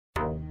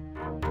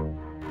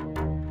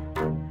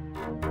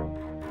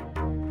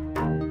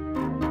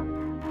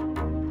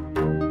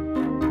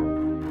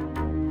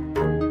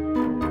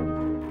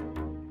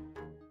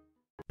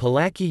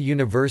Palacký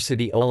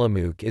University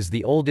Olomouc is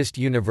the oldest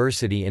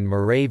university in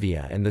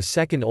Moravia and the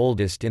second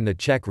oldest in the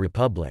Czech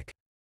Republic.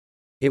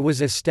 It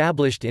was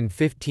established in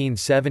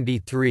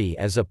 1573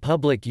 as a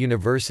public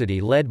university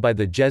led by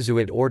the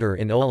Jesuit order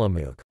in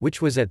Olomouc,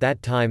 which was at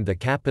that time the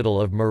capital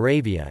of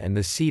Moravia and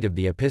the seat of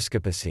the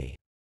episcopacy.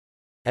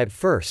 At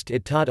first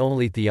it taught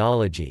only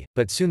theology,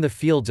 but soon the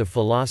fields of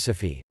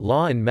philosophy,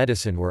 law and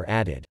medicine were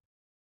added.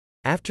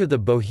 After the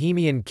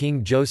Bohemian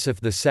King Joseph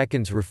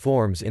II's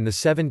reforms in the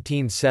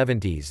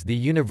 1770s, the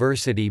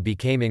university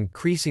became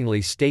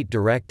increasingly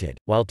state-directed,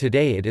 while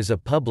today it is a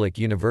public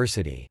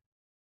university.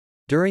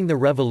 During the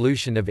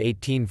Revolution of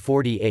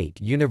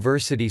 1848,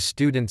 university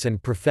students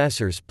and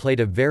professors played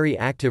a very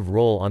active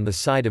role on the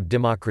side of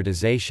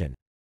democratization.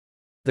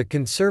 The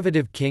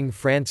conservative King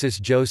Francis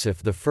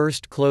Joseph I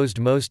closed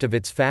most of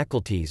its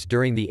faculties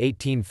during the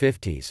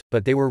 1850s,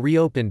 but they were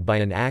reopened by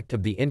an act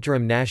of the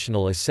Interim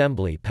National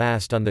Assembly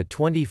passed on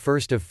 21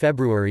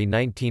 February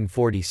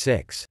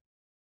 1946.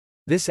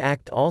 This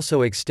act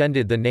also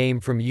extended the name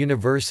from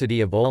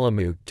University of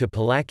Olomouc to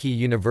Palacký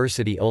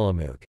University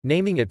Olomouc,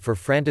 naming it for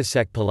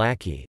František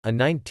Palacký, a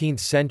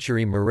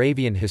 19th-century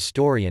Moravian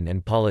historian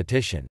and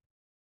politician.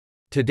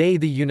 Today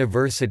the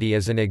university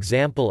is an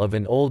example of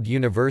an old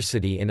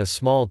university in a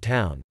small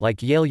town,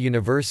 like Yale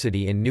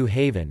University in New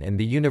Haven and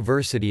the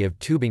University of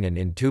Tübingen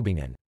in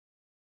Tübingen.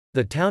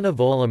 The town of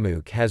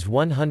Olomouc has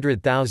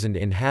 100,000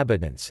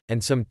 inhabitants,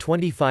 and some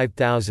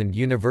 25,000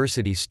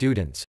 university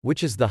students,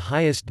 which is the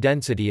highest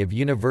density of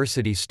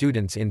university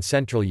students in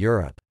Central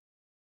Europe.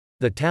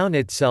 The town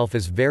itself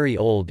is very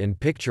old and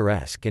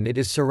picturesque, and it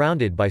is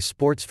surrounded by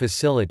sports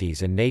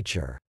facilities and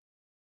nature.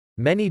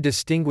 Many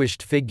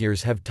distinguished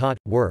figures have taught,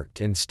 worked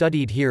and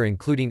studied here,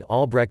 including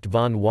Albrecht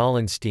von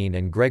Wallenstein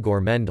and Gregor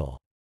Mendel.